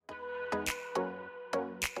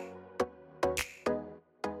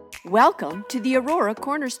Welcome to the Aurora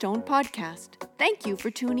Cornerstone podcast. Thank you for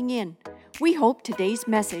tuning in. We hope today's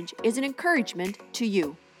message is an encouragement to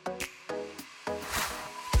you.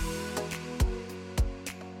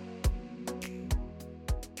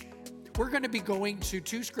 We're going to be going to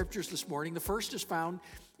two scriptures this morning. The first is found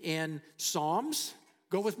in Psalms.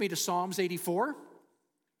 Go with me to Psalms 84.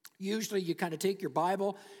 Usually you kind of take your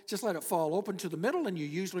Bible, just let it fall open to the middle, and you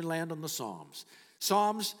usually land on the Psalms.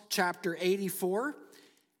 Psalms chapter 84.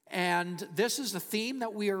 And this is a theme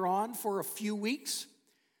that we are on for a few weeks.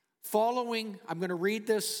 I'm going to read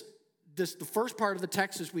the first part of the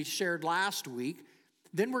text as we shared last week.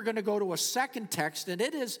 Then we're going to go to a second text, and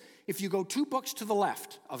it is, if you go two books to the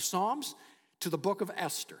left of Psalms, to the book of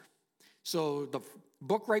Esther. So the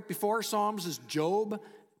book right before Psalms is Job.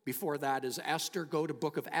 Before that is Esther. Go to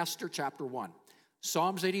book of Esther, chapter 1.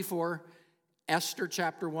 Psalms 84, Esther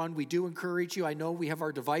chapter 1. We do encourage you. I know we have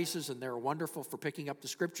our devices, and they're wonderful for picking up the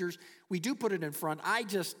scriptures. We do put it in front. I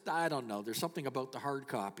don't know. There's something about the hard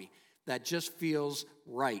copy that just feels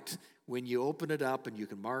right. When you open it up and you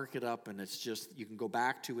can mark it up, and it's just, you can go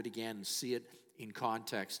back to it again and see it in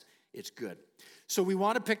context. It's good. So we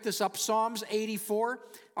want to pick this up. Psalms 84,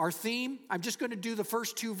 our theme. I'm just going to do the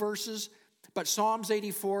first two verses, but Psalms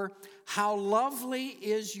 84, how lovely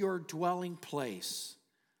is your dwelling place,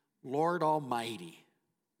 Lord Almighty.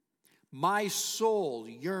 My soul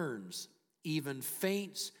yearns, even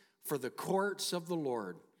faints, for the courts of the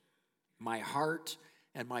Lord. My heart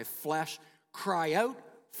and my flesh cry out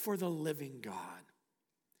for the living God.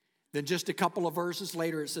 Then just a couple of verses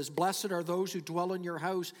later, it says, blessed are those who dwell in your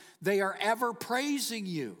house. They are ever praising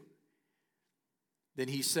you. Then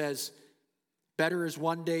he says, better is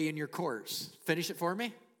one day in your courts. Finish it for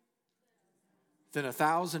me. Than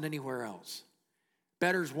 1,000 anywhere else.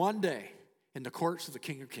 Better is one day in the courts of the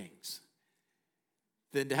King of Kings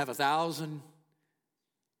than to have 1,000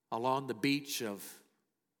 along the beach of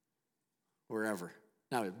wherever.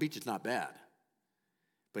 Now, the beach is not bad.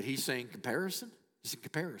 But he's saying comparison? It's a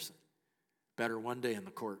comparison. Better one day in the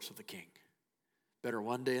courts of the King. Better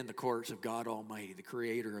one day in the courts of God Almighty, the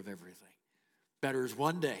creator of everything. Better is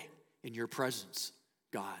one day in your presence,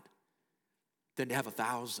 God, than to have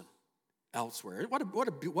 1,000 elsewhere.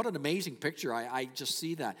 What an amazing picture. I just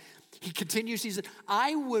see that. He continues, he said,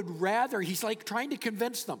 I would rather, he's like trying to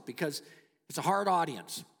convince them because it's a hard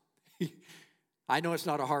audience. I know it's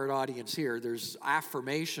not a hard audience here. There's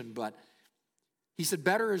affirmation, but he said,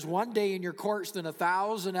 better is one day in your courts than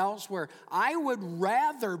 1,000 elsewhere. I would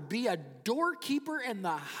rather be a doorkeeper in the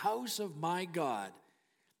house of my God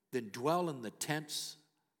than dwell in the tents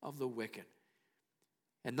of the wicked.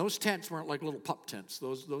 And those tents weren't like little pup tents.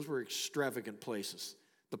 Those were extravagant places.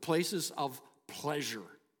 The places of pleasure.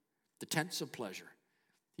 The tents of pleasure.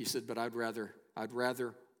 He said, but I'd rather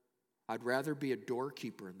be a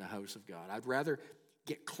doorkeeper in the house of God. I'd rather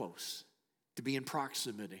get close, to be in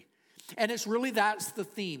proximity. And it's really, that's the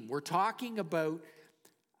theme. We're talking about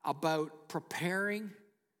preparing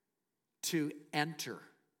to enter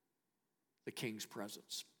the King's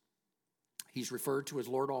presence. He's referred to as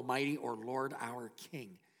Lord Almighty or Lord our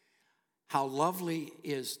King. How lovely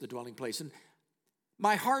is the dwelling place. And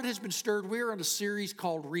my heart has been stirred. We're on a series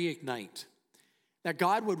called Reignite. That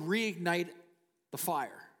God would reignite the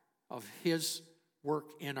fire of his work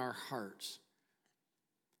in our hearts.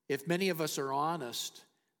 If many of us are honest,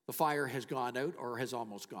 the fire has gone out or has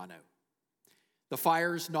almost gone out. The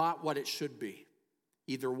fire is not what it should be,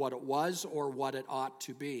 either what it was or what it ought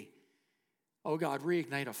to be. Oh God,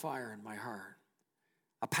 reignite a fire in my heart,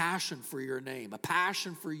 a passion for your name, a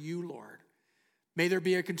passion for you, Lord. May there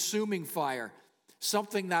be a consuming fire,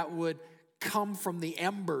 something that would come from the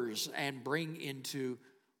embers and bring into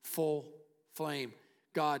full flame.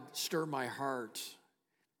 God, stir my heart,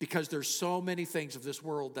 because there's so many things of this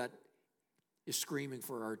world that is screaming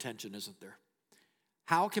for our attention, isn't there?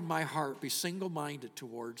 How can my heart be single-minded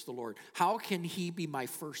towards the Lord? How can he be my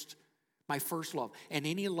first love? And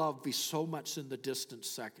any love be so much in the distant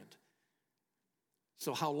second.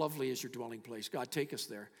 So how lovely is your dwelling place? God, take us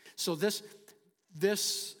there. So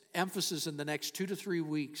this emphasis in the next 2 to 3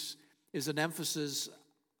 weeks is an emphasis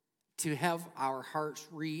to have our hearts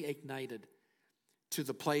reignited to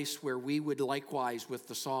the place where we would likewise, with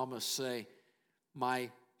the psalmist, say, my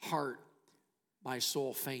heart, my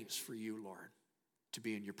soul faints for you, Lord, to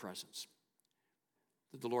be in your presence.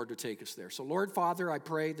 That the Lord would take us there. So, Lord Father, I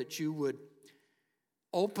pray that you would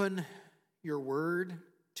open your word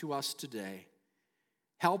to us today.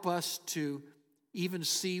 Help us to even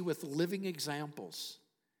see with living examples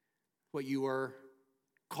what you are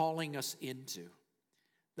calling us into.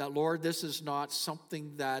 That, Lord, this is not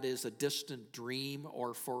something that is a distant dream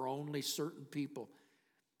or for only certain people.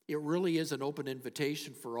 it really is an open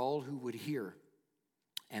invitation for all who would hear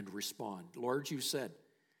and respond. Lord, you said,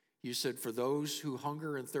 for those who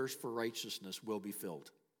hunger and thirst for righteousness will be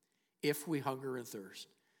filled. If we hunger and thirst.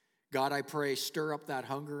 God, I pray, stir up that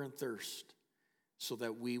hunger and thirst so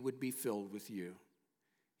that we would be filled with you.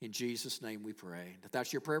 In Jesus' name we pray. If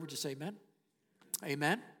that's your prayer, would you say amen?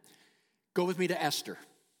 Amen. Go with me to Esther.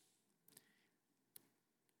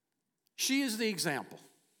 She is the example.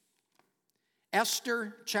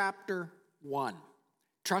 Esther chapter 1.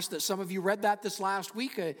 Trust that some of you read that this last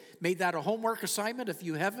week. I made that a homework assignment. If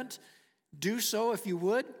you haven't, do so if you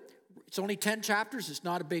would. It's only 10 chapters. It's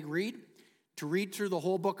not a big read. To read through the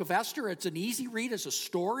whole book of Esther, it's an easy read. It's a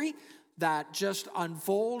story that just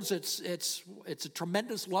unfolds. It's a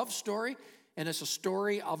tremendous love story, and it's a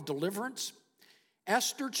story of deliverance.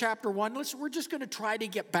 Esther chapter 1. Listen, we're just going to try to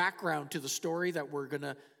get background to the story that we're going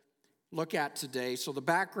to look at today. So the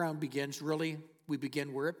background begins, really, we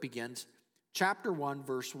begin where it begins. Chapter 1,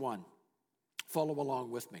 verse 1. Follow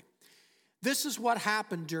along with me. This is what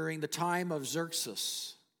happened during the time of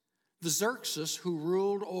Xerxes. The Xerxes who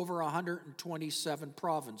ruled over 127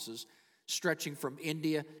 provinces, stretching from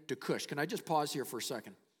India to Kush. Can I just pause here for a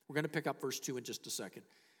second? We're going to pick up verse 2 in just a second.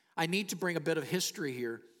 I need to bring a bit of history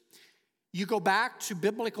here. You go back to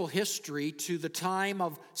biblical history to the time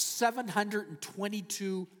of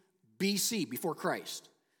 722 BC, before Christ.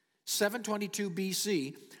 722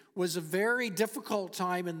 BC was a very difficult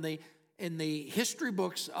time in the history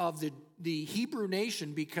books of the Hebrew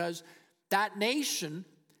nation, because that nation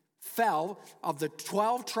fell, of the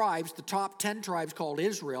 12 tribes, the top 10 tribes called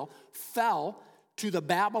Israel, fell to the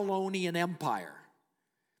Babylonian Empire.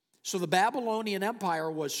 So the Babylonian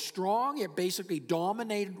Empire was strong. It basically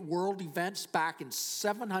dominated world events back in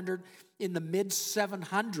the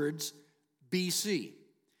mid-700s BC.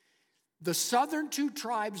 The southern two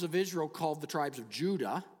tribes of Israel, called the tribes of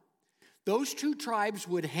Judah, those two tribes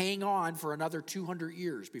would hang on for another 200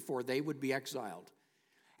 years before they would be exiled.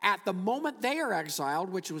 At the moment they are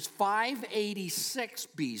exiled, which was 586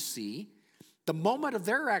 BC, the moment of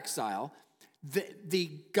their exile,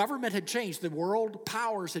 the government had changed. The world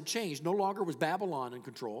powers had changed. No longer was Babylon in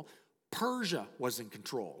control. Persia was in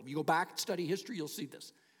control. If you go back and study history, you'll see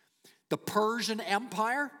this. The Persian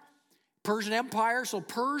Empire, so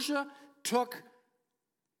Persia took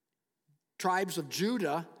tribes of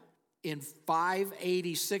Judah in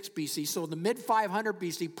 586 BC. So in the mid-500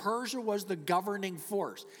 BC, Persia was the governing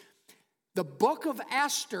force. The book of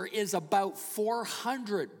Esther is about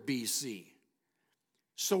 400 BC.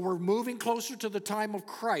 So we're moving closer to the time of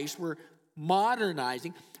Christ. We're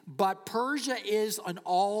modernizing. But Persia is an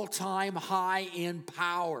all-time high in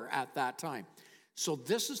power at that time. So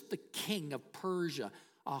this is the king of Persia.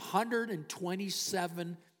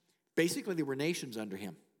 127, basically there were nations under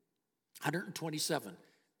him. 127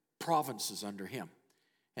 provinces under him.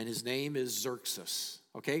 And his name is Xerxes.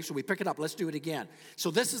 Okay, so we pick it up. Let's do it again.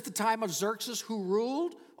 So this is the time of Xerxes, who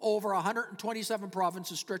ruled over 127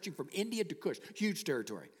 provinces stretching from India to Kush. Huge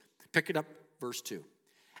territory. Pick it up, verse 2.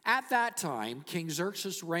 At that time, King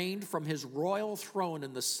Xerxes reigned from his royal throne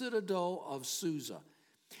in the citadel of Susa.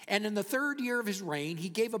 And in the 3rd year of his reign, he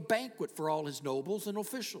gave a banquet for all his nobles and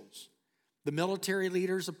officials. The military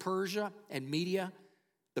leaders of Persia and Media,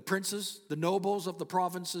 the princes, the nobles of the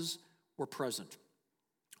provinces were present.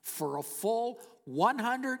 For a full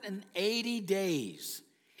 180 days,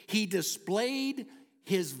 he displayed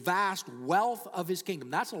his vast wealth of his kingdom.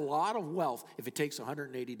 That's a lot of wealth if it takes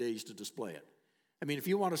 180 days to display it. I mean, if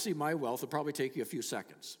you want to see my wealth, it'll probably take you a few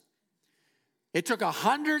seconds. It took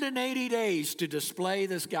 180 days to display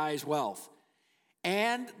this guy's wealth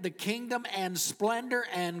and the kingdom and splendor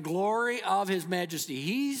and glory of his majesty.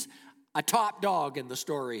 He's a top dog in the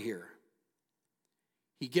story here.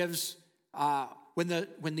 He gives,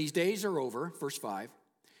 when these days are over, verse 5,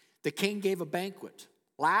 the king gave a banquet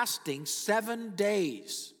lasting 7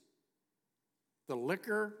 days. The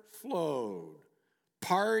liquor flowed.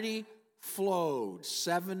 Party flowed.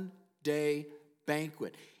 7-day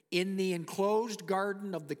banquet in the enclosed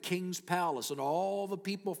garden of the king's palace, and all the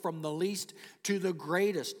people from the least to the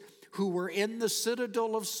greatest who were in the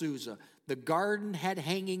citadel of Susa. The garden had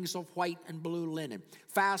hangings of white and blue linen,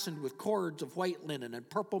 fastened with cords of white linen and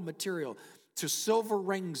purple material to silver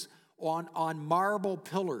rings on marble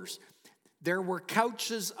pillars. There were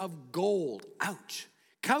couches of gold,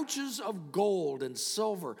 couches of gold and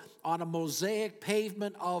silver on a mosaic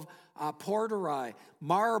pavement of porphyry,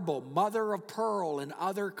 marble, mother of pearl, and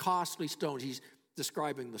other costly stones. He's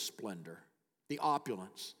describing the splendor, the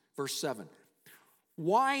opulence. Verse 7.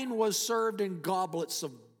 Wine was served in goblets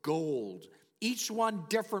of gold, each one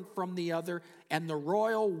different from the other, and the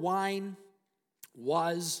royal wine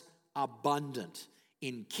was abundant,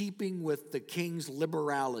 in keeping with the king's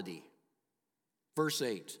liberality. Verse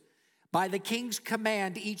 8, by the king's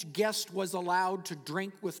command, each guest was allowed to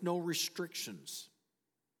drink with no restrictions.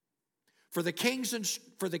 For the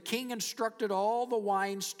king instructed all the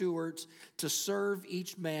wine stewards to serve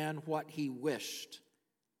each man what he wished.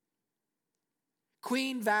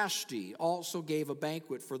 Queen Vashti also gave a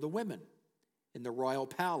banquet for the women in the royal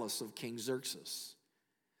palace of King Xerxes.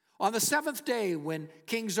 On the seventh day, when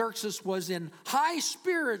King Xerxes was in high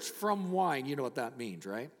spirits from wine, you know what that means,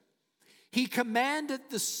 right? He commanded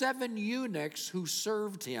the 7 eunuchs who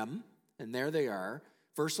served him, and there they are,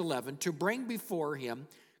 verse 11, to bring before him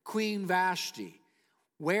Queen Vashti,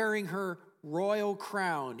 wearing her royal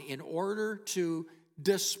crown in order to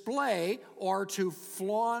display or to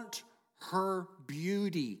flaunt her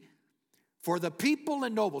beauty for the people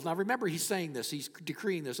and nobles. Now remember, he's saying this, he's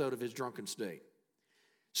decreeing this out of his drunken state.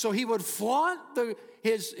 So he would flaunt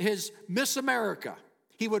his Miss America.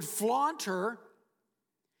 He would flaunt her.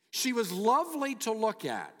 She was lovely to look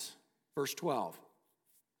at. Verse 12.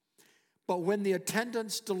 But when the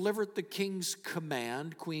attendants delivered the king's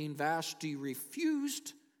command, Queen Vashti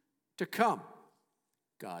refused to come.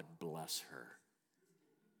 God bless her.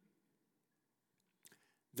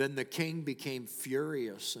 Then the king became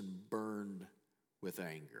furious and burned with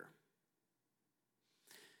anger.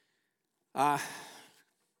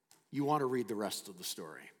 You want to read the rest of the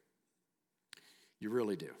story. You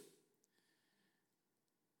really do.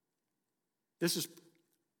 This is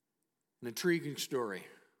an intriguing story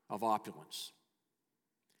of opulence.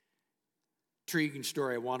 Intriguing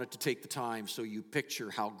story. I wanted to take the time so you picture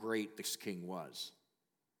how great this king was.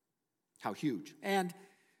 How huge. And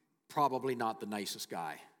probably not the nicest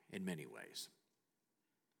guy in many ways.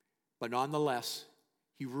 But nonetheless,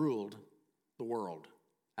 he ruled the world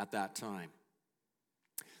at that time.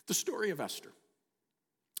 The story of Esther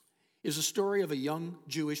is a story of a young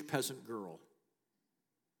Jewish peasant girl.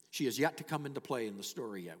 She has yet to come into play in the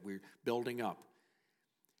story yet. We're building up.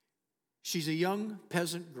 She's a young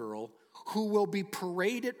peasant girl who will be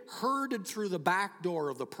herded through the back door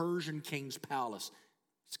of the Persian king's palace.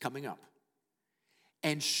 It's coming up.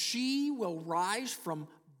 And she will rise from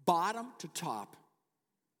bottom to top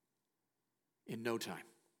in no time.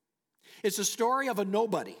 It's a story of a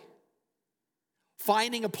nobody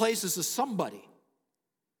finding a place as a somebody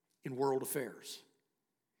in world affairs.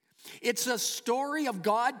 It's a story of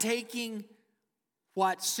God taking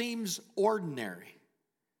what seems ordinary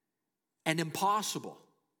and impossible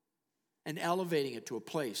and elevating it to a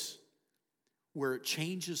place where it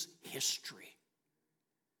changes history.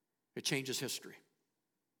 It changes history.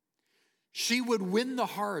 She would win the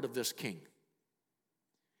heart of this king.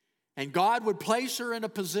 And God would place her in a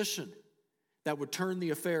position that would turn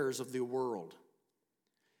the affairs of the world.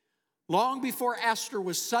 Long before Esther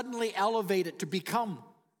was suddenly elevated to become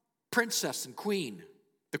princess and queen,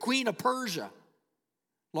 the queen of Persia,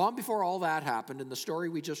 long before all that happened, in the story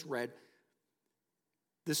we just read,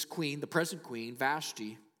 this queen, the present queen,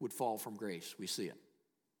 Vashti, would fall from grace. We see it.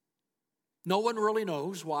 No one really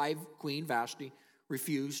knows why Queen Vashti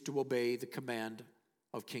refused to obey the command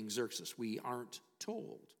of King Xerxes. We aren't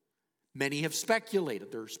told. Many have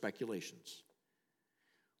speculated. There are speculations.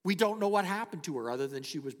 We don't know what happened to her other than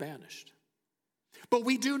she was banished. But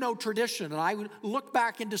we do know tradition, and I would look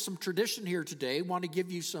back into some tradition here today. I want to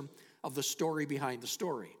give you some of the story behind the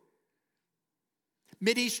story.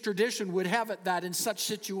 Mideast tradition would have it that in such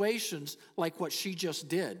situations like what she just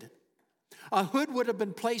did, a hood would have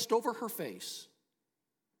been placed over her face.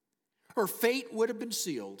 Her fate would have been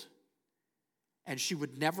sealed, and she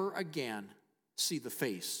would never again see the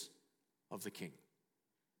face of the king.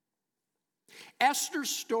 Esther's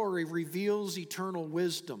story reveals eternal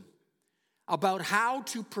wisdom about how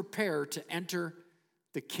to prepare to enter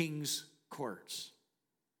the king's courts.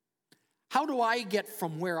 How do I get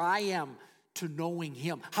from where I am to knowing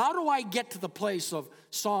him? How do I get to the place of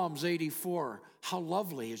Psalms 84? How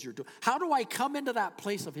lovely is your dwelling? How do I come into that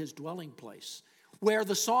place of his dwelling place? Where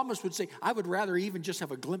the psalmist would say, I would rather even just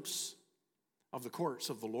have a glimpse of the courts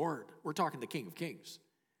of the Lord. We're talking the King of Kings.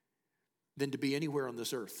 Than to be anywhere on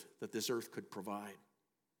this earth that this earth could provide.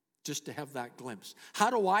 Just to have that glimpse. How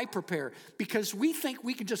do I prepare? Because we think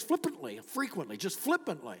we can just flippantly.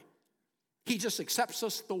 He just accepts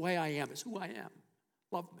us the way I am. It's who I am.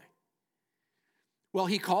 Love me. Well,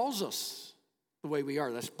 he calls us the way we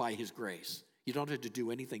are. That's by his grace. You don't have to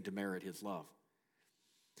do anything to merit his love.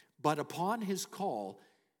 But upon his call,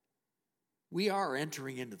 we are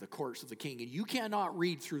entering into the courts of the king. And you cannot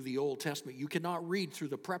read through the Old Testament. You cannot read through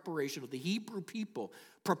the preparation of the Hebrew people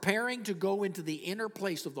preparing to go into the inner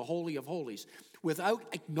place of the Holy of Holies without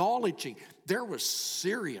acknowledging there was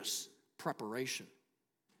serious preparation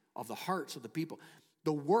of the hearts of the people.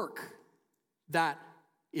 The work that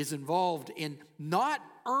is involved in not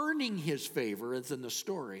earning his favor, as in the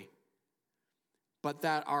story, but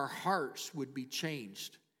that our hearts would be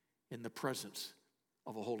changed in the presence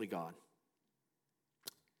of a holy God.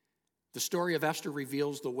 The story of Esther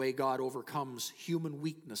reveals the way God overcomes human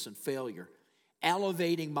weakness and failure,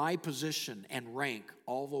 elevating my position and rank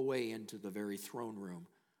all the way into the very throne room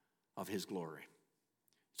of his glory.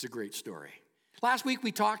 It's a great story. Last week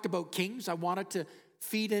we talked about kings. I wanted to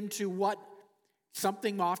feed into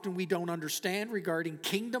something often we don't understand regarding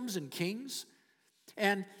kingdoms and kings.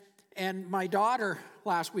 And my daughter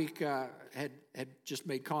last week had just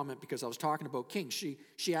made comment because I was talking about kings.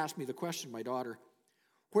 She asked me the question, my daughter,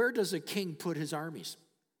 where does a king put his armies?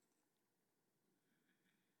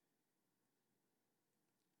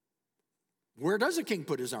 Where does a king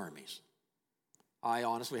put his armies? I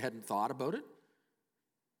honestly hadn't thought about it.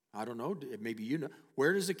 I don't know. Maybe you know.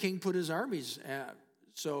 Where does a king put his armies?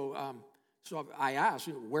 So I asked,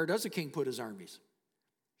 where does a king put his armies?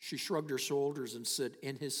 She shrugged her shoulders and said,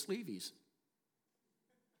 in his sleeveys.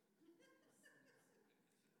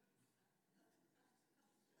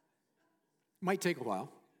 Might take a while.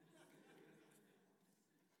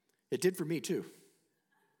 It did for me too.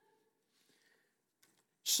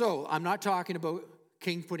 So I'm not talking about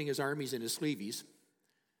king putting his armies in his sleeveys.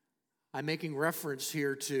 I'm making reference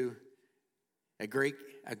here to a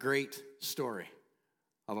great story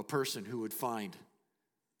of a person who would find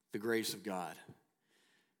the grace of God.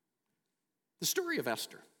 The story of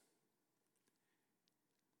Esther.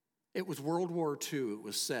 It was World War II, it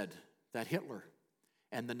was said that Hitler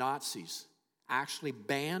and the Nazis actually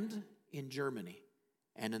banned in Germany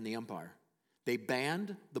and in the empire. They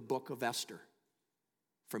banned the book of Esther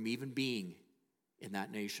from even being in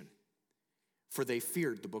that nation, for they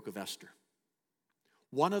feared the book of Esther.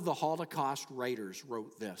 One of the Holocaust writers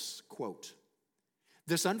wrote this, quote,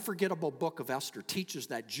 "This unforgettable book of Esther teaches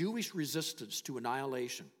that Jewish resistance to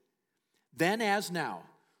annihilation, then as now,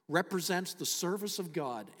 represents the service of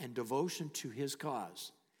God and devotion to his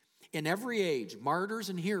cause. In every age, martyrs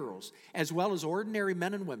and heroes, as well as ordinary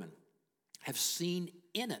men and women, have seen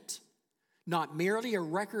in it not merely a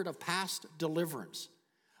record of past deliverance,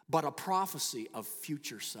 but a prophecy of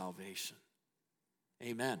future salvation."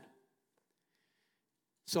 Amen.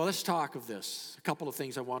 So let's talk of this. A couple of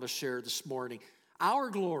things I want to share this morning. Our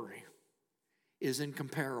glory is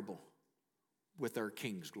incomparable with our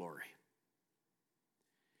King's glory.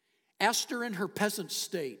 Esther in her peasant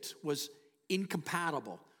state was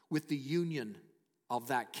incompatible with the union of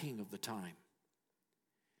that king of the time.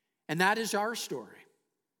 And that is our story.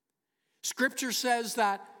 Scripture says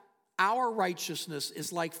that our righteousness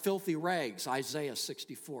is like filthy rags, Isaiah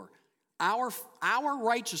 64. Our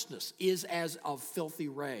righteousness is as of filthy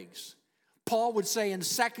rags. Paul would say in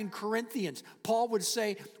 2 Corinthians, Paul would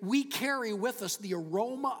say, we carry with us the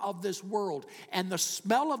aroma of this world, and the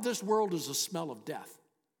smell of this world is the smell of death.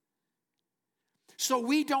 So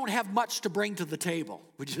we don't have much to bring to the table,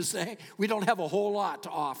 would you say? We don't have a whole lot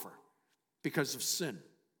to offer because of sin.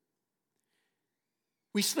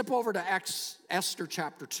 We slip over to Esther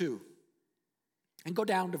chapter 2 and go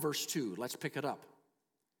down to verse 2. Let's pick it up.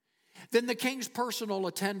 Then the king's personal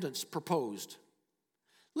attendants proposed,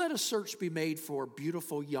 "Let a search be made for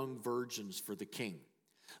beautiful young virgins for the king.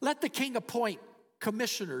 Let the king appoint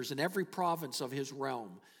commissioners in every province of his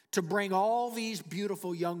realm to bring all these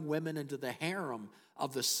beautiful young women into the harem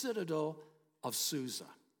of the citadel of Susa.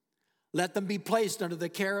 Let them be placed under the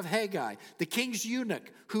care of Haggai, the king's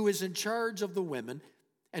eunuch, who is in charge of the women."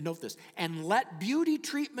 And note this, "and let beauty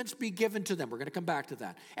treatments be given to them." We're going to come back to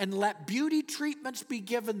that. "And let beauty treatments be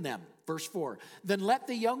given them." Verse 4. "Then let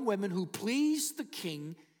the young women who please the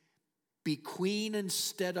king be queen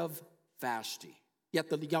instead of Vashti." Let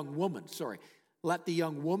the young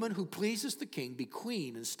woman who pleases the king be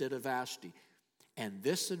queen instead of Vashti. And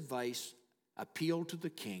this advice appealed to the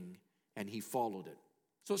king, and he followed it.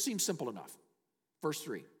 So it seems simple enough. Verse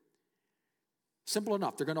 3. Simple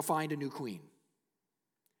enough. They're going to find a new queen.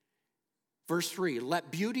 Verse 3,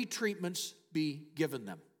 "Let beauty treatments be given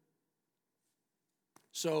them."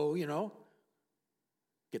 So,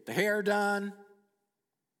 get the hair done,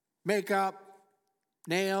 makeup,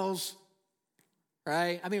 nails,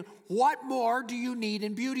 right? I mean, what more do you need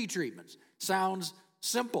in beauty treatments? Sounds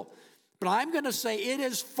simple. But I'm going to say it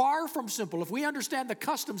is far from simple. If we understand the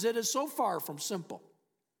customs, it is so far from simple.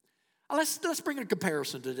 Let's bring a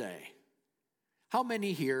comparison today. How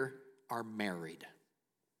many here are married?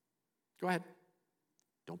 Go ahead.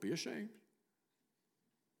 Don't be ashamed.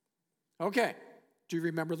 Okay. Do you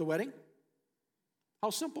remember the wedding? How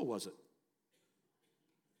simple was it?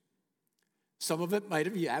 Some of it might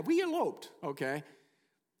have, yeah, we eloped, okay.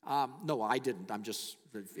 No, I didn't. I'm just,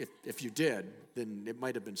 if you did, then it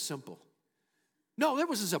might have been simple. No, it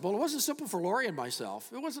wasn't simple. It wasn't simple for Lori and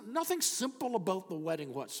myself. It wasn't nothing simple about the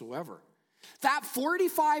wedding whatsoever. That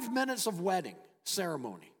 45 minutes of wedding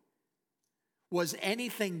ceremony was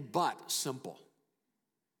anything but simple.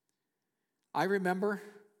 I remember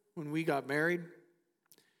when we got married,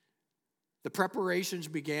 the preparations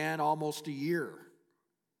began almost a year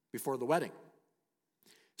before the wedding.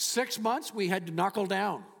 6 months we had to knuckle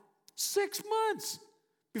down. 6 months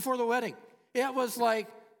before the wedding. It was like,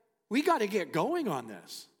 we got to get going on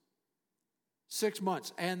this. 6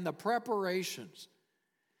 months. And the preparations,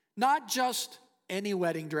 not just any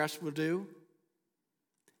wedding dress will do.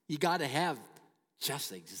 You got to have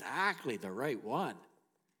just exactly the right one.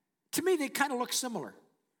 To me, they kind of look similar.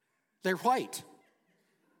 They're white,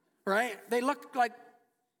 right? They look like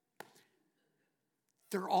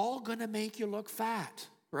they're all going to make you look fat,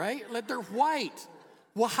 right? Like they're white.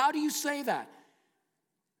 Well, how do you say that?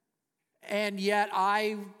 And yet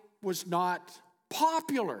I was not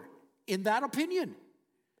popular in that opinion.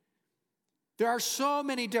 There are so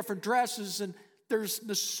many different dresses, and there's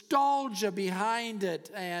nostalgia behind it,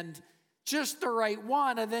 and just the right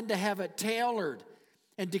one, and then to have it tailored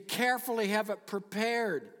and to carefully have it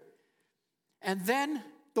prepared. And then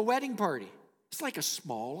the wedding party. It's like a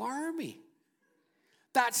small army.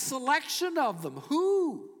 That selection of them.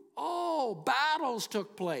 Who? Oh, battles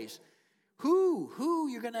took place. Who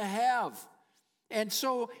you're going to have. And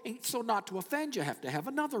so not to offend, you have to have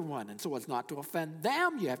another one. And so as not to offend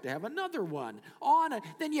them, you have to have another one.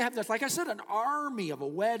 Then you have this, like I said, an army of a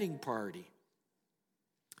wedding party.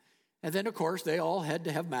 And then, of course, they all had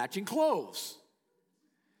to have matching clothes.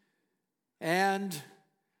 And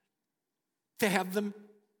to have them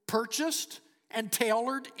purchased and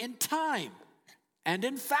tailored in time and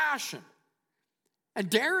in fashion. And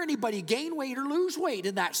dare anybody gain weight or lose weight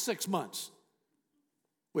in that 6 months,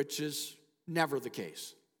 which is never the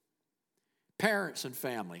case. Parents and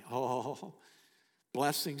family. Oh,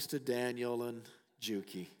 blessings to Daniel and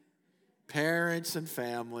Juki. Parents and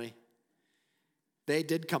family. They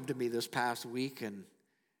did come to me this past week, and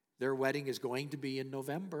their wedding is going to be in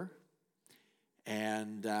November.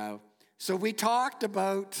 And so we talked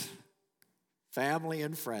about family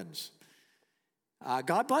and friends.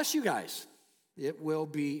 God bless you guys. It will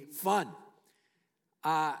be fun.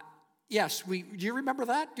 Yes, do you remember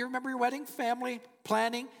that? Do you remember your wedding? Family,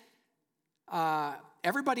 planning?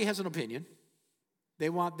 Everybody has an opinion. They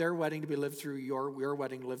want their wedding to be lived through your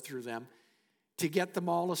wedding lived through them. To get them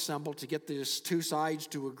all assembled, to get these two sides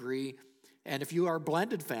to agree. And if you are a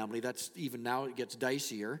blended family, that's even now it gets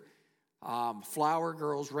dicier. Flower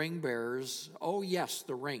girls, ring bearers. Oh, yes,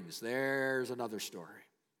 the rings. There's another story.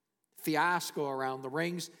 Fiasco around the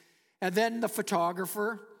rings. And then the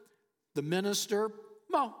photographer, the minister.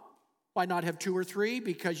 Well, why not have 2 or 3?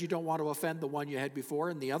 Because you don't want to offend the one you had before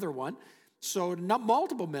and the other one. So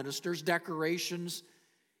multiple ministers, decorations,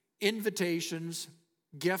 invitations,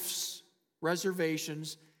 gifts,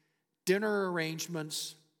 reservations, dinner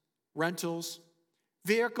arrangements, rentals,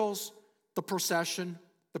 vehicles, the procession,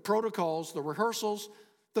 the protocols, the rehearsals,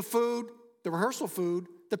 the food, the rehearsal food,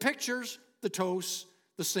 the pictures, the toasts,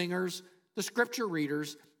 the singers, the scripture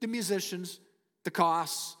readers, the musicians, the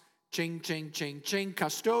costs, ching, ching, ching, ching,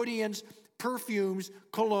 custodians, perfumes,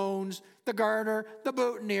 colognes, the gardener, the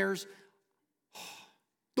boutonnieres,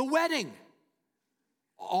 the wedding,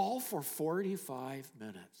 all for 45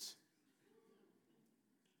 minutes.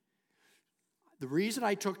 The reason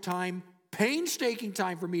I took time, painstaking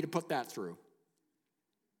time for me to put that through,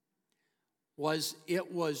 was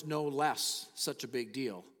it was no less such a big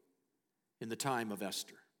deal in the time of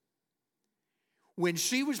Esther. When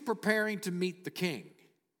she was preparing to meet the king,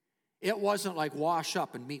 it wasn't like wash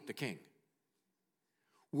up and meet the king.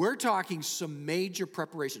 We're talking some major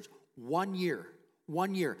preparations. 1 year,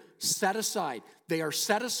 set aside. They are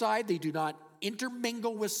set aside. They do not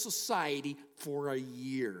intermingle with society for a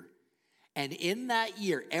year. And in that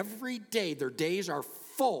year, every day, their days are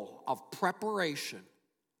full of preparation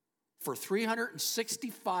for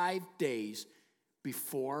 365 days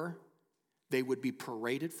before they would be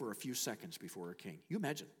paraded for a few seconds before a king. You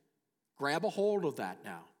imagine. Grab a hold of that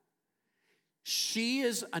now. She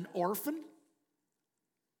is an orphan,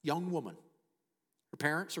 young woman. Her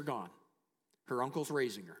parents are gone. Her uncle's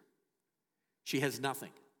raising her. She has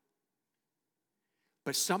nothing.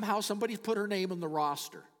 But somehow somebody's put her name on the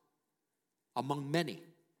roster. among many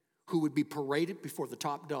who would be paraded before the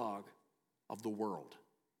top dog of the world,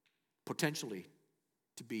 potentially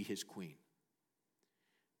to be his queen.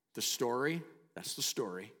 That's the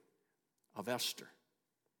story of Esther.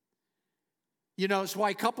 You know, it's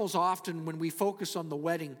why couples often, when we focus on the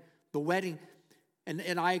wedding,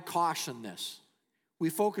 and I caution this, we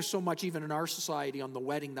focus so much even in our society on the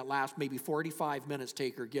wedding that lasts maybe 45 minutes,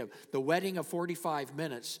 take or give. The wedding of 45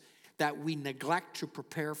 minutes that we neglect to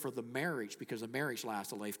prepare for the marriage because the marriage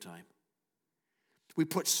lasts a lifetime. We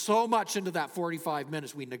put so much into that 45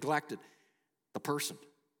 minutes, we neglected the person.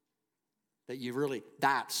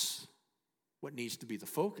 That's what needs to be the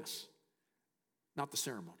focus, not the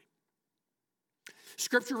ceremony.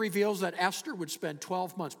 Scripture reveals that Esther would spend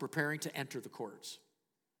 12 months preparing to enter the courts.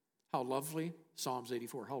 How lovely, Psalms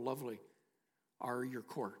 84, how lovely are your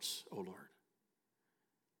courts, O Lord.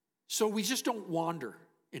 So we just don't wander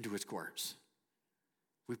into his courts.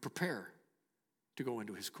 We prepare to go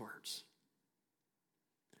into his courts.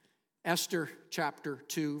 Esther chapter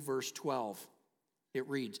 2, verse 12, it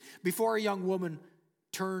reads, Before a young woman's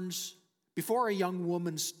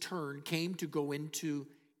turn came to go into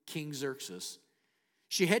King Xerxes,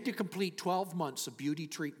 she had to complete 12 months of beauty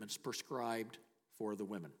treatments prescribed for the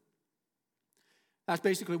women. That's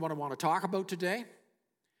basically what I want to talk about today.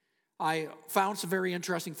 I found some very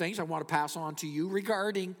interesting things I want to pass on to you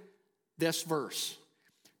regarding this verse.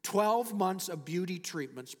 12 months of beauty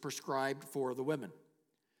treatments prescribed for the women.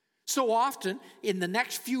 So often, in the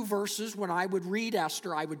next few verses, when I would read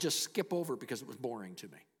Esther, I would just skip over because it was boring to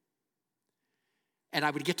me. And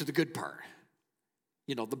I would get to the good part.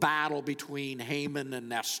 You know, the battle between Haman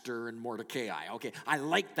and Esther and Mordecai. Okay, I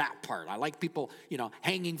like that part. I like people,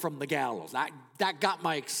 hanging from the gallows. That got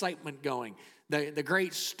my excitement going. The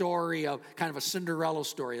great story of kind of a Cinderella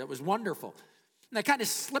story. That was wonderful. And I kind of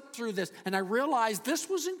slipped through this, and I realized this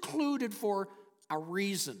was included for a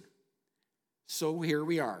reason. So here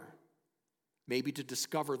we are, maybe to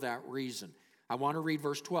discover that reason. I want to read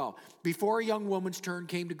verse 12. Before a young woman's turn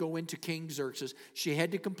came to go into King Xerxes, she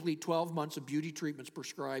had to complete 12 months of beauty treatments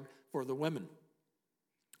prescribed for the women.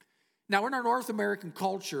 Now, in our North American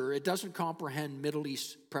culture, it doesn't comprehend Middle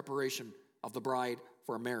East preparation of the bride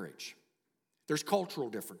for a marriage. There's cultural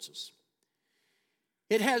differences.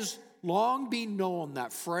 It has long been known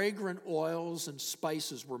that fragrant oils and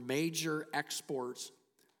spices were major exports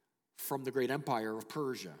from the great empire of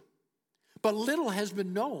Persia. But little has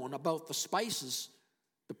been known about the spices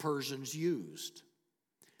the Persians used.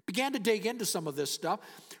 Began to dig into some of this stuff.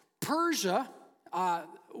 Persia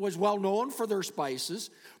was well known for their spices.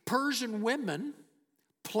 Persian women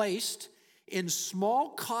placed in small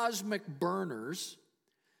cosmic burners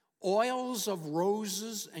oils of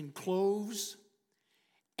roses and cloves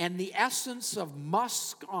and the essence of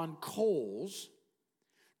musk on coals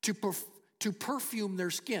to perfume their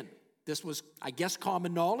skin. This was, I guess,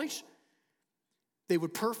 common knowledge. They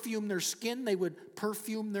would perfume their skin. They would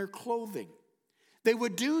perfume their clothing. They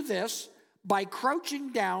would do this by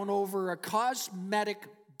crouching down over a cosmetic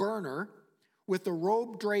burner with the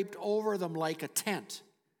robe draped over them like a tent.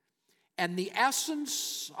 And the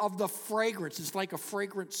essence of the fragrance, it's like a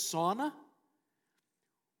fragrant sauna,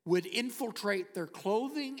 would infiltrate their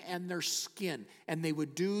clothing and their skin. And they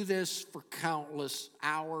would do this for countless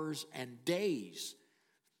hours and days.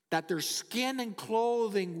 That their skin and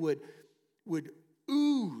clothing would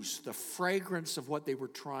ooze the fragrance of what they were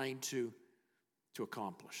trying to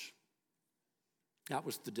accomplish. That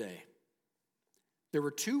was the day. There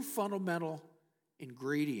were two fundamental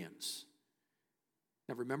ingredients.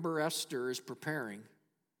 Now remember, Esther is preparing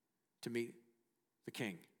to meet the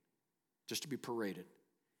king, just to be paraded.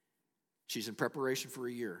 She's in preparation for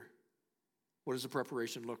a year. What does the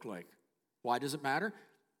preparation look like? Why does it matter?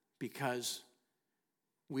 Because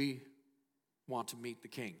we want to meet the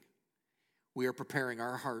king. We are preparing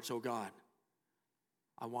our hearts, oh God.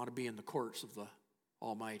 I want to be in the courts of the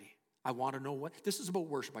Almighty. I want to know what. This is about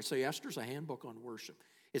worship. I say Esther's a handbook on worship.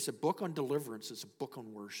 It's a book on deliverance. It's a book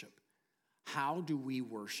on worship. How do we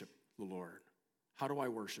worship the Lord? How do I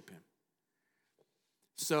worship him?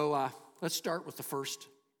 So let's start with the first.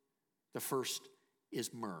 The first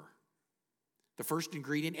is myrrh. The first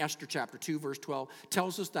ingredient, Esther chapter 2, verse 12,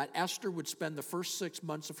 tells us that Esther would spend the first 6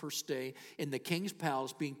 months of her stay in the king's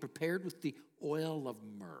palace being prepared with the oil of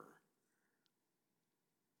myrrh.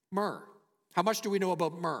 Myrrh. How much do we know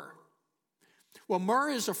about myrrh? Well, myrrh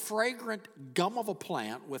is a fragrant gum of a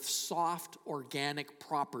plant with soft organic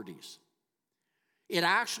properties. It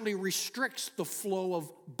actually restricts the flow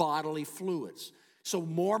of bodily fluids. So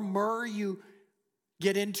more myrrh you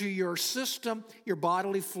get into your system, your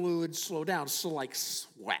bodily fluids slow down. So like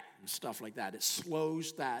sweat and stuff like that, it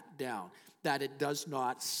slows that down. that it does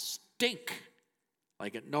not stink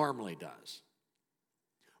like it normally does.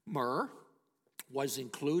 Myrrh was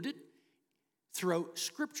included throughout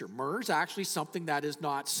Scripture. Myrrh is actually something that is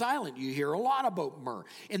not silent. You hear a lot about myrrh.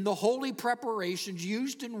 In the holy preparations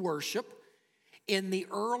used in worship, in the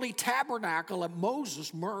early tabernacle of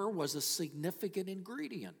Moses, myrrh was a significant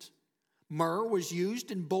ingredient. Myrrh was used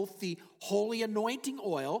in both the holy anointing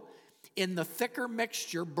oil, in the thicker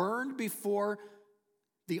mixture burned before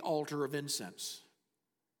the altar of incense.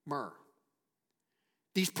 Myrrh.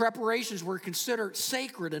 These preparations were considered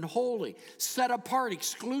sacred and holy, set apart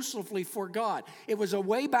exclusively for God. It was a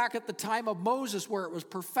way back at the time of Moses where it was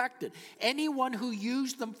perfected. Anyone who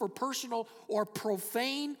used them for personal or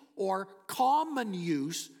profane or common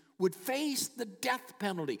use would face the death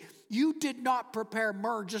penalty. You did not prepare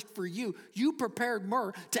myrrh just for you. You prepared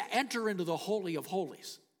myrrh to enter into the Holy of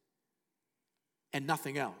Holies and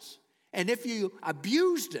nothing else. And if you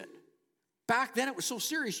abused it, back then it was so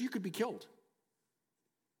serious you could be killed.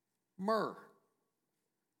 Myrrh.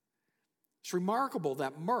 It's remarkable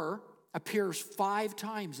that myrrh appears 5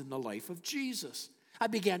 times in the life of Jesus. I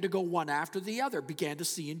began to go one after the other, began to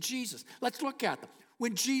see in Jesus. Let's look at them.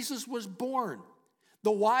 When Jesus was born,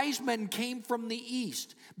 the wise men came from the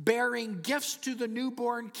east, bearing gifts to the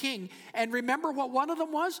newborn king. And remember what one of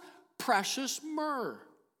them was? Precious myrrh.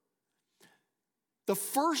 The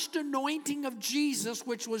first anointing of Jesus,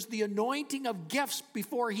 which was the anointing of gifts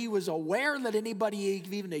before he was aware that anybody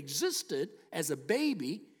even existed as a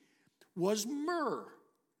baby, was myrrh,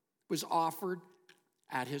 was offered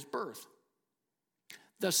at his birth.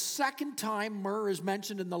 The second time myrrh is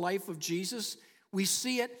mentioned in the life of Jesus, we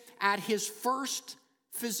see it at his first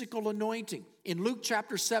physical anointing. In Luke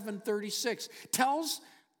chapter 7:36, tells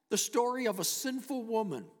the story of a sinful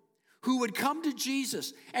woman who would come to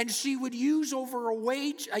Jesus, and she would use over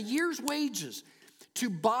a year's wages to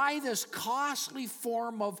buy this costly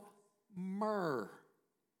form of myrrh.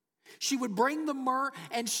 She would bring the myrrh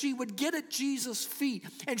and she would get at Jesus' feet,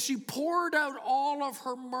 and she poured out all of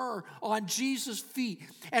her myrrh on Jesus' feet,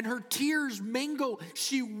 and her tears mingled.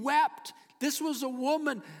 She wept. This was a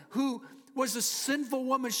woman who was a sinful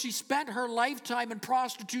woman. She spent her lifetime in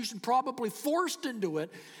prostitution, probably forced into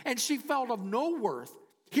it, and she felt of no worth.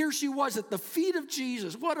 Here she was at the feet of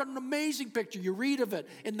Jesus. What an amazing picture. You read of it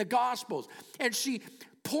in the Gospels. And she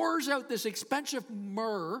pours out this expensive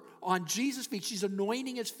myrrh on Jesus' feet. She's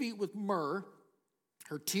anointing his feet with myrrh,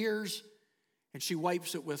 her tears, and she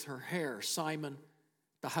wipes it with her hair. Simon,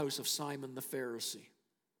 the house of Simon the Pharisee.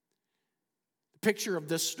 The picture of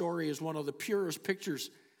this story is one of the purest pictures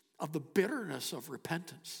of the bitterness of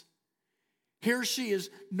repentance. Here she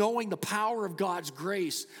is knowing the power of God's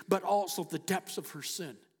grace, but also the depths of her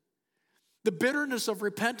sin. The bitterness of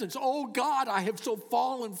repentance. Oh God, I have so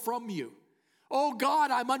fallen from you. Oh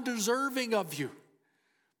God, I'm undeserving of you.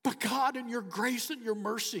 But God, in your grace and your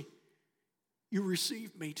mercy, you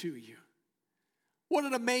receive me to you. What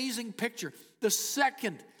an amazing picture. The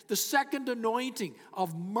second anointing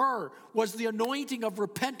of myrrh was the anointing of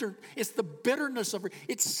repentance. It's the bitterness of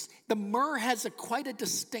it. The myrrh has quite a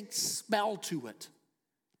distinct smell to it.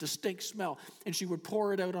 Distinct smell. And she would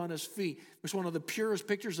pour it out on his feet. It was one of the purest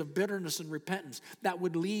pictures of bitterness and repentance that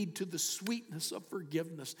would lead to the sweetness of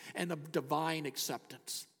forgiveness and of divine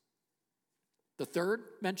acceptance. The third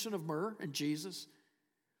mention of myrrh in Jesus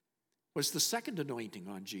was the second anointing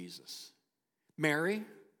on Jesus. Mary,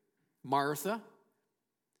 Martha,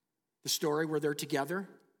 the story where they're together.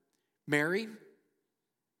 Mary,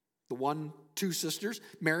 two sisters,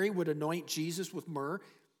 Mary would anoint Jesus with myrrh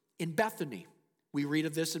in Bethany. We read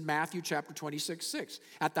of this in Matthew chapter 26:6,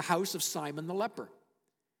 at the house of Simon the leper.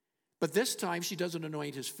 But this time she doesn't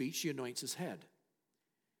anoint his feet, she anoints his head.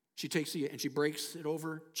 She takes it and she breaks it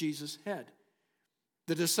over Jesus' head.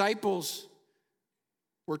 The disciples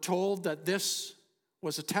were told that this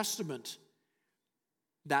was a testament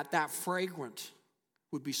that fragrant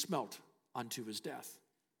would be smelt unto his death.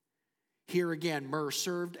 Here again, myrrh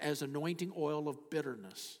served as anointing oil of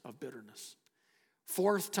bitterness.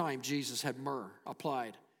 Fourth time Jesus had myrrh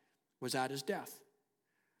applied was at his death.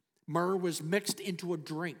 Myrrh was mixed into a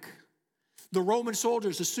drink. The Roman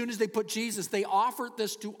soldiers, as soon as they put Jesus, they offered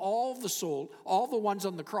this to all the ones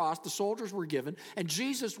on the cross. The soldiers were given, and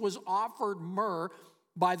Jesus was offered myrrh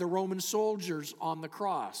by the Roman soldiers on the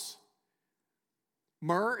cross.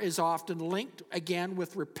 Myrrh is often linked again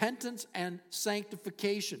with repentance and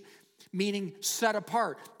sanctification, meaning set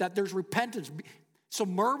apart, that there's repentance. So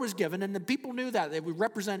myrrh was given, and the people knew that. It would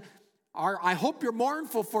represent, I hope you're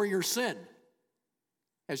mournful for your sin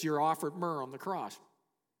as you're offered myrrh on the cross.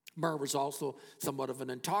 Myrrh was also somewhat of an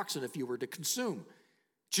intoxicant if you were to consume.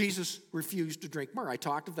 Jesus refused to drink myrrh. I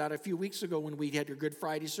talked of that a few weeks ago when we had your Good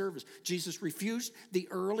Friday service. Jesus refused the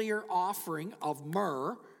earlier offering of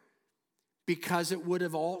myrrh because it would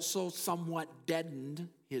have also somewhat deadened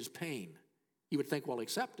his pain. You would think, well,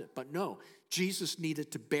 accept it. But no, Jesus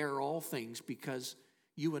needed to bear all things because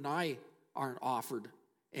you and I aren't offered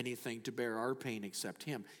anything to bear our pain except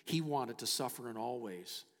him. He wanted to suffer in all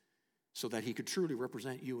ways so that he could truly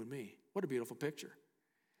represent you and me. What a beautiful picture.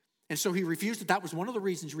 And so he refused it. That was one of the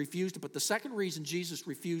reasons he refused it. But the second reason Jesus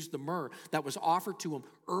refused the myrrh that was offered to him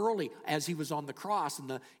early as he was on the cross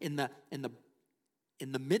in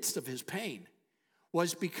the midst of his pain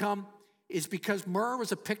is because myrrh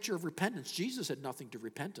was a picture of repentance. Jesus had nothing to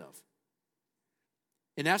repent of.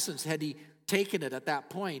 In essence, had he taken it at that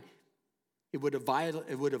point, it would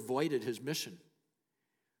have voided his mission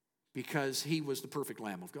because he was the perfect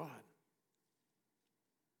Lamb of God.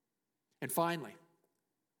 And finally,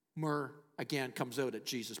 myrrh, again, comes out at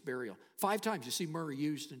Jesus' burial. 5 times you see myrrh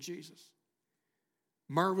used in Jesus.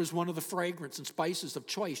 Myrrh was one of the fragrance and spices of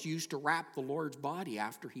choice used to wrap the Lord's body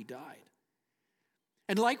after he died.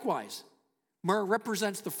 And likewise, myrrh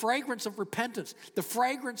represents the fragrance of repentance, the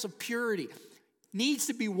fragrance of purity, needs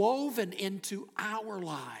to be woven into our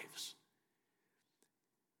lives.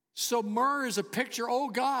 So myrrh is a picture, oh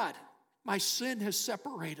God, my sin has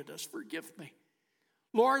separated us, forgive me.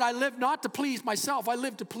 Lord, I live not to please myself. I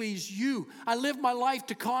live to please you. I live my life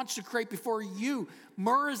to consecrate before you.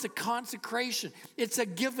 Myrrh is a consecration. It's a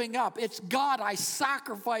giving up. It's God, I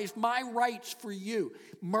sacrifice my rights for you.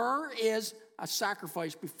 Myrrh is a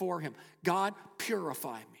sacrifice before him. God,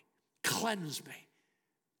 purify me. Cleanse me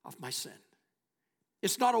of my sin.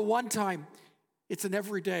 It's not a one-time. It's an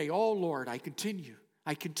everyday. Oh, Lord, I continue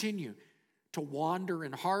to wander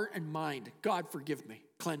in heart and mind. God, forgive me.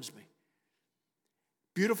 Cleanse me.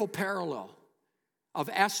 Beautiful parallel of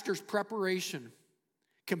Esther's preparation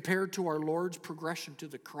compared to our Lord's progression to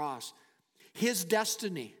the cross. His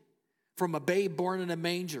destiny from a babe born in a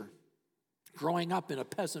manger, growing up in a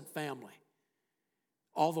peasant family,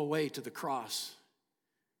 all the way to the cross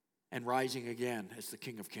and rising again as the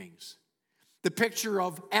King of Kings. The picture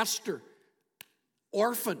of Esther,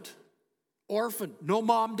 orphaned, no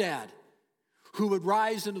mom, dad, who would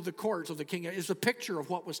rise into the courts of the king, is a picture of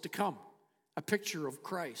what was to come. A picture of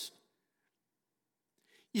Christ.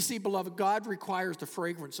 You see, beloved, God requires the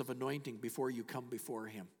fragrance of anointing before you come before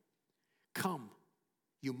him. Come,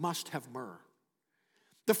 you must have myrrh.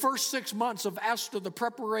 The first 6 months of Esther, the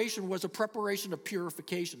preparation was a preparation of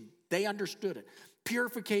purification. They understood it.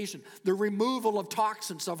 Purification, the removal of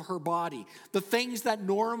toxins of her body, the things that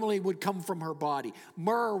normally would come from her body.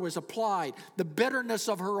 Myrrh was applied. The bitterness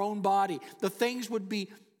of her own body, the things would be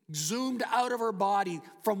zoomed out of her body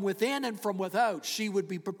from within and from without. She would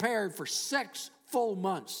be prepared for 6 full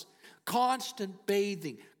months. Constant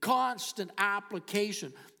bathing, constant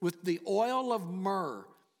application with the oil of myrrh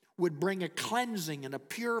would bring a cleansing and a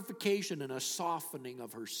purification and a softening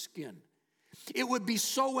of her skin. It would be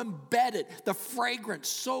so embedded, the fragrance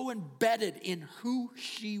so embedded in who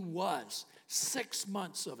she was. 6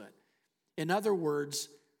 months of it. In other words,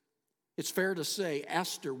 it's fair to say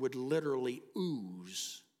Esther would literally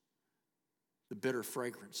ooze the bitter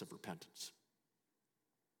fragrance of repentance.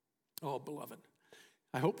 Oh, beloved,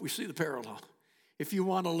 I hope we see the parallel. If you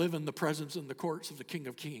want to live in the presence and the courts of the King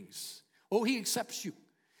of Kings, oh, he accepts you.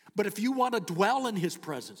 But if you want to dwell in his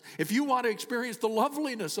presence, if you want to experience the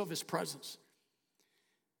loveliness of his presence,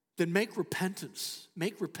 then make repentance,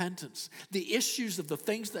 the issues of the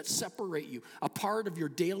things that separate you, a part of your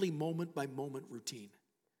daily moment-by-moment routine.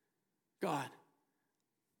 God,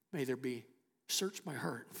 may there be, search my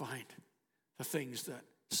heart and find the things that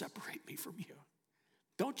separate me from you.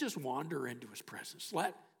 Don't just wander into his presence.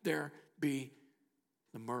 Let there be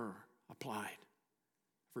the myrrh applied.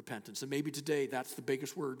 Repentance. And maybe today that's the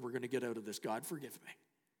biggest word we're going to get out of this. God, forgive me.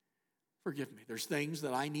 Forgive me. There's things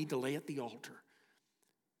that I need to lay at the altar.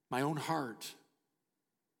 My own heart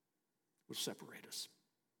will separate us.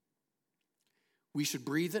 We should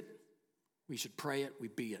breathe it. We should pray it. We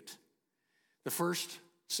be it. The first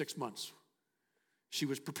 6 months, she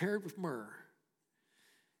was prepared with myrrh.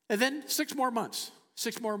 And then 6 more months.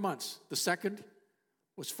 The second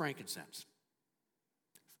was frankincense.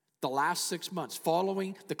 The last 6 months,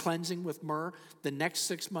 following the cleansing with myrrh, the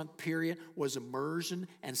next 6-month period was immersion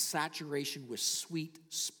and saturation with sweet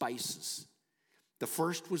spices. The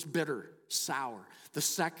first was bitter, sour. The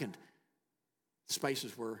second,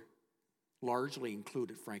 spices were largely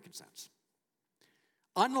included frankincense.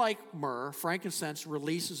 Unlike myrrh, frankincense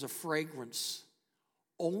releases a fragrance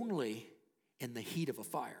only in the heat of a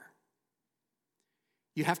fire.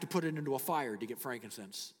 You have to put it into a fire to get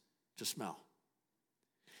frankincense to smell.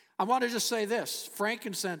 I want to just say this.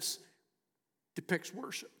 Frankincense depicts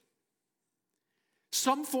worship.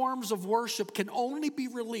 Some forms of worship can only be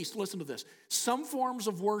released. Listen to this. Some forms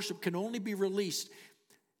of worship can only be released,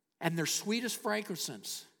 and their sweetest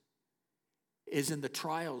frankincense is in the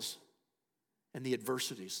trials and the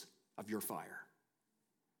adversities of your fire.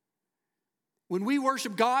 When we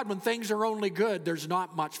worship God, when things are only good, there's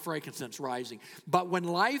not much frankincense rising. But when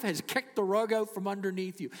life has kicked the rug out from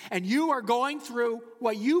underneath you, and you are going through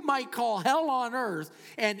what you might call hell on earth,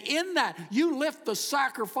 and in that you lift the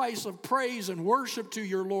sacrifice of praise and worship to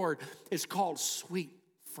your Lord, it's called sweet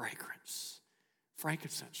fragrance.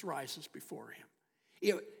 Frankincense rises before him.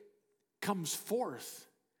 It comes forth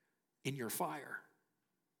in your fire.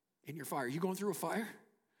 In your fire. Are you going through a fire?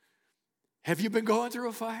 Have you been going through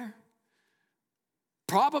a fire?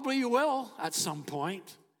 Probably you will at some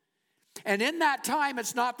point. And in that time,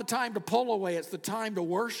 it's not the time to pull away. It's the time to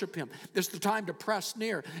worship him. It's the time to press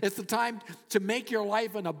near. It's the time to make your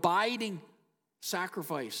life an abiding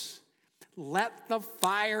sacrifice. Let the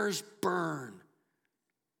fires burn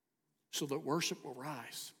so that worship will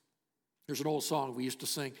rise. There's an old song we used to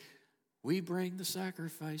sing. We bring the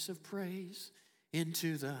sacrifice of praise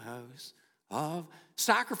into the house of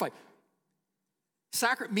sacrifice.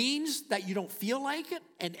 Sacrament means that you don't feel like it,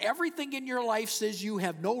 and everything in your life says you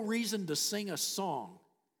have no reason to sing a song.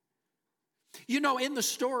 You know, in the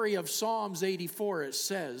story of Psalms 84, it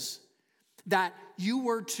says that you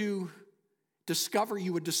would discover,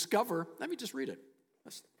 let me just read it.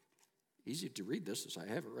 That's easy to read this, as I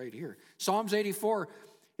have it right here. Psalms 84,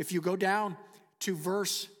 if you go down to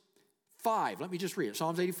verse 5, let me just read it.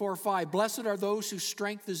 Psalms 84, 5. Blessed are those whose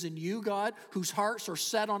strength is in you, God, whose hearts are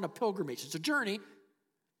set on a pilgrimage. It's a journey.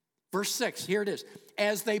 Verse 6, here it is.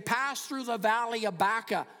 As they pass through the valley of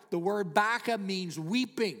Baca, the word Baca means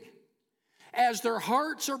weeping. As their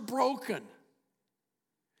hearts are broken,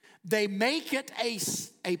 they make it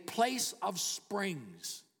a place of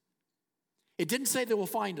springs. It didn't say they will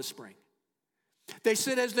find a spring. They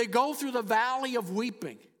said as they go through the valley of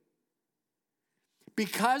weeping,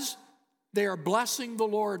 because they are blessing the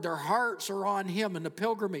Lord, their hearts are on him in the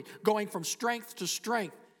pilgrimage, going from strength to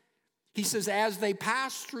strength. He says, as they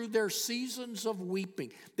pass through their seasons of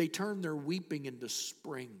weeping, they turn their weeping into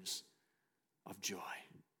springs of joy.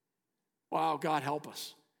 Wow, God help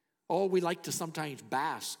us. Oh, we like to sometimes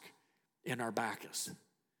bask in our Bacchus.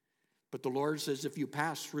 But the Lord says, if you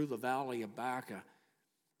pass through the valley of Baca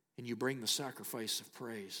and you bring the sacrifice of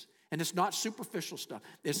praise, and it's not superficial stuff.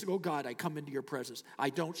 It's, oh God, I come into your presence. I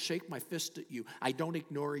don't shake my fist at you. I don't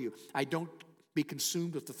ignore you. I don't be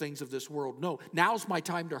consumed with the things of this world. No, now's my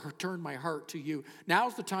time to turn my heart to you.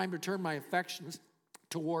 Now's the time to turn my affections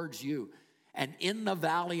towards you. And in the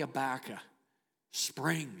valley of Baca,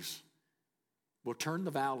 springs will turn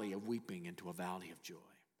the valley of weeping into a valley of joy.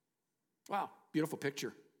 Wow, beautiful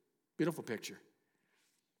picture. Beautiful picture.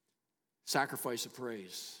 Sacrifice of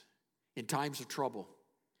praise in times of trouble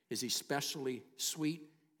is especially sweet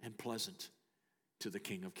and pleasant to the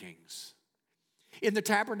King of Kings. In the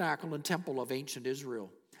tabernacle and temple of ancient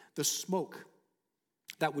Israel, the smoke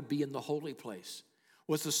that would be in the holy place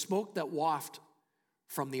was the smoke that wafted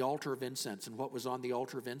from the altar of incense. And what was on the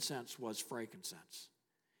altar of incense was frankincense.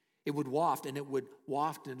 It would waft, and it would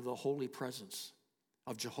waft into the holy presence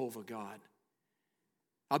of Jehovah God,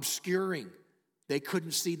 obscuring. They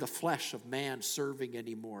couldn't see the flesh of man serving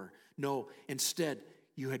anymore. No, instead,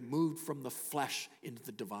 you had moved from the flesh into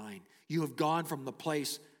the divine. You have gone from the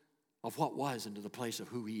place of what was into the place of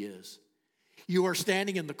who he is. You are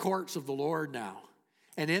standing in the courts of the Lord now.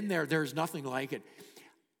 And in there's nothing like it.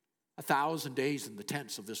 1,000 days in the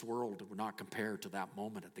tents of this world would not compare to that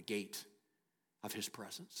moment at the gate of his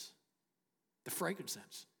presence. The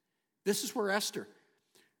frankincense. This is where Esther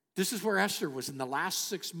was in the last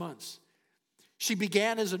 6 months. She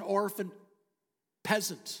began as an orphan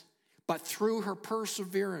peasant, but through her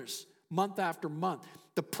perseverance, month after month,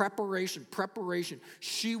 the preparation,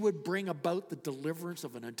 she would bring about the deliverance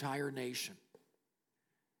of an entire nation.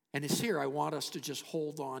 And it's here I want us to just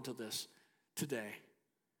hold on to this today.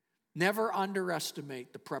 Never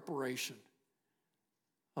underestimate the preparation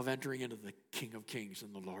of entering into the King of Kings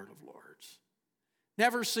and the Lord of Lords.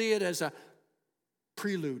 Never see it as a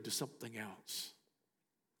prelude to something else.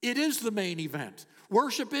 It is the main event.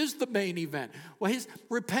 Worship is the main event. Well, his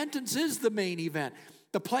repentance is the main event.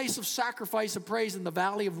 The place of sacrifice and praise in the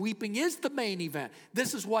valley of weeping is the main event.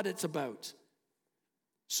 This is what it's about.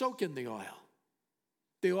 Soak in the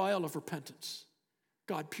oil of repentance.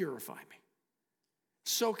 God, purify me.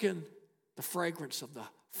 Soak in the fragrance of the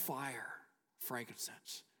fire,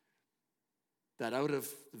 frankincense, that out of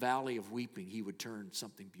the valley of weeping, he would turn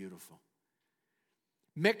something beautiful.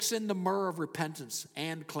 Mix in the myrrh of repentance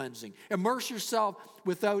and cleansing. Immerse yourself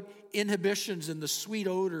without inhibitions in the sweet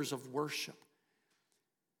odors of worship.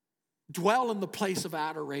 Dwell in the place of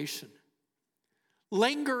adoration.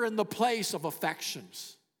 Linger in the place of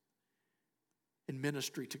affections in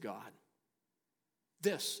ministry to God.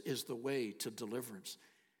 This is the way to deliverance.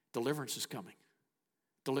 Deliverance is coming.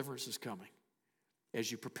 Deliverance is coming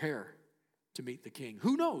as you prepare to meet the King.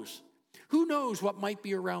 Who knows? Who knows what might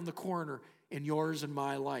be around the corner in yours and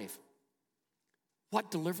my life?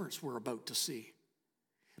 What deliverance we're about to see.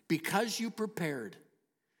 Because you prepared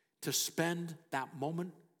to spend that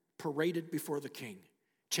moment paraded before the King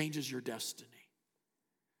changes your destiny.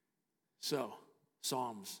 So,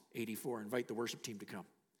 Psalms 84. Invite the worship team to come.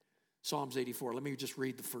 Psalms 84. Let me just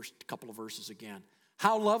read the first couple of verses again.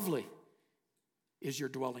 How lovely is your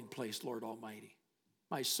dwelling place, Lord Almighty.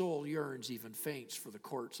 My soul yearns, even faints, for the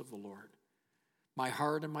courts of the Lord. My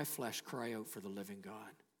heart and my flesh cry out for the living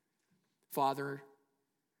God. Father,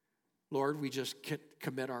 Lord, we just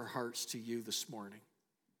commit our hearts to you this morning.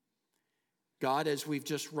 God, as we've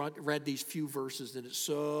just read these few verses, and it's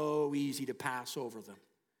so easy to pass over them.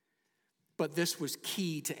 But this was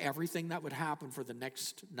key to everything that would happen for the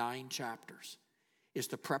next 9 chapters, is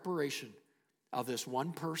the preparation of this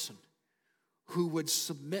one person who would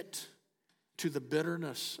submit to the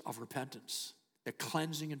bitterness of repentance, the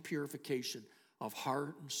cleansing and purification of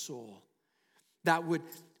heart and soul, that would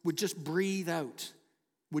just breathe out,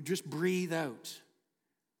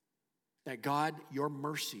 that God, your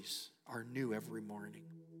mercies are new every morning.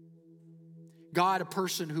 God, a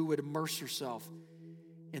person who would immerse herself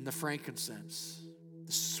in the frankincense,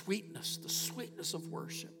 the sweetness of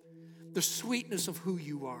worship, the sweetness of who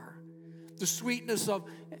you are, the sweetness of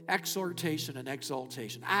exhortation and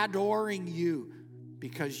exaltation, adoring you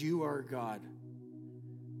because you are God.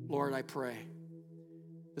 Lord, I pray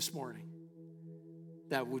this morning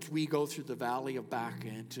that as we go through the valley of Baca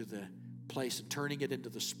into the place and turning it into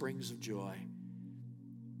the springs of joy,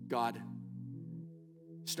 God,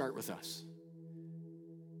 start with us.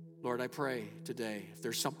 Lord, I pray today, if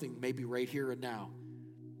there's something maybe right here and now,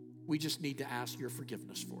 we just need to ask your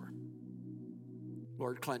forgiveness for.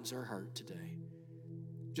 Lord, cleanse our heart today.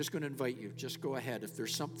 Just going to invite you, just go ahead. If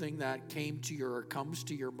there's something that came to your or comes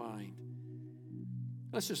to your mind,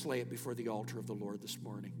 let's just lay it before the altar of the Lord this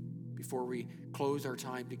morning, before we close our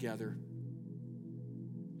time together.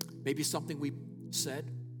 Maybe something we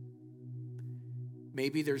said.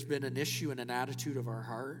 Maybe there's been an issue and an attitude of our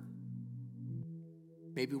heart.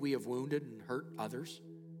 Maybe we have wounded and hurt others.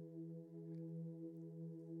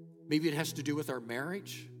 Maybe it has to do with our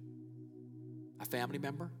marriage, a family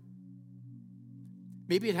member.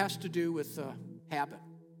 Maybe it has to do with a habit,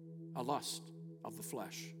 a lust of the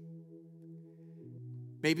flesh.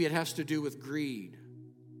 Maybe it has to do with greed,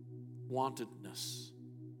 wantedness.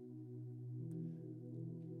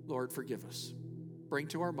 Lord, forgive us. Bring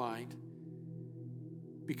to our mind,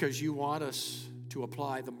 because you want us to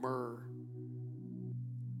apply the myrrh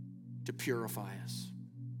to purify us.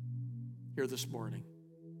 Here this morning,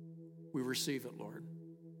 we receive it, Lord.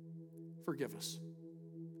 Forgive us.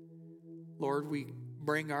 Lord, we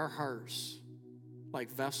bring our hearts like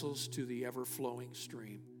vessels to the ever-flowing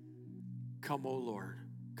stream. Come, O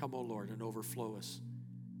Lord, and overflow us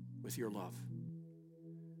with your love.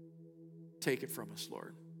 Take it from us,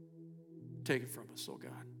 Lord. Take it from us, oh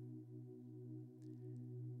God.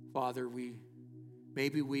 Father,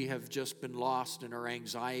 maybe we have just been lost in our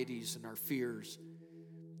anxieties and our fears,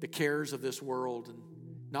 the cares of this world, and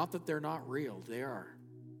not that they're not real, they are.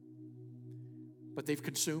 But they've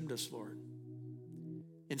consumed us, Lord,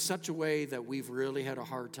 in such a way that we've really had a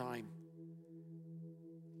hard time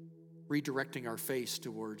redirecting our face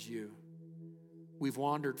towards you. We've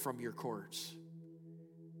wandered from your courts.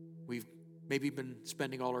 We've maybe been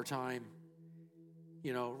spending all our time,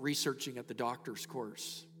 researching at the doctor's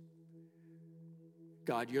course.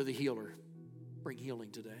 God, you're the healer. Bring healing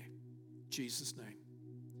today. In Jesus' name.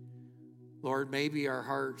 Lord, maybe our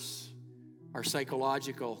hearts, our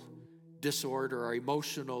psychological disorder, our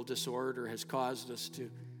emotional disorder has caused us to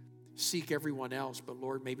seek everyone else. But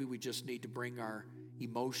Lord, maybe we just need to bring our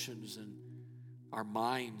emotions and our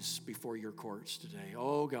minds before your courts today.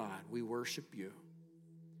 Oh God, we worship you.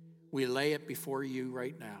 We lay it before you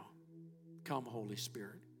right now. Come, Holy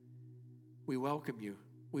Spirit. We welcome you.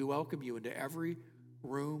 We welcome you into every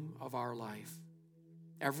room of our life,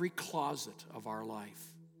 every closet of our life,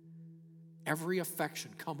 every affection.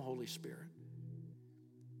 Come, Holy Spirit.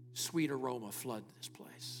 Sweet aroma, flood this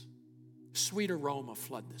place. Sweet aroma,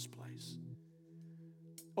 flood this place.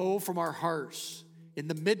 Oh, from our hearts, in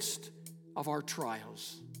the midst of our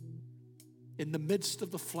trials, in the midst of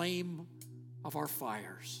the flame of our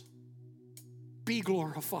fires. Be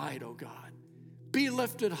glorified, O God. Be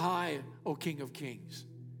lifted high, O King of Kings.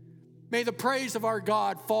 May the praise of our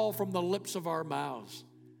God fall from the lips of our mouths.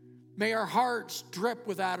 May our hearts drip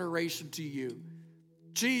with adoration to you.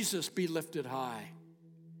 Jesus, be lifted high.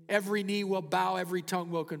 Every knee will bow, every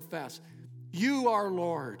tongue will confess. You are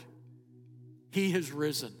Lord. He has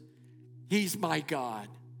risen. He's my God.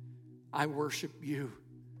 I worship you.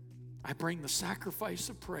 I bring the sacrifice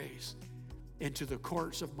of praise into the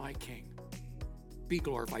courts of my King. Be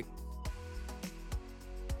glorified.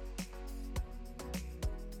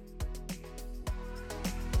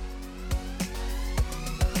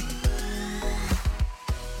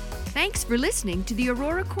 Thanks for listening to the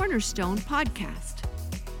Aurora Cornerstone podcast.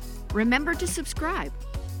 Remember to subscribe.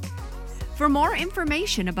 For more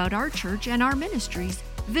information about our church and our ministries,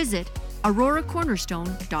 visit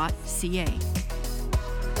auroracornerstone.ca.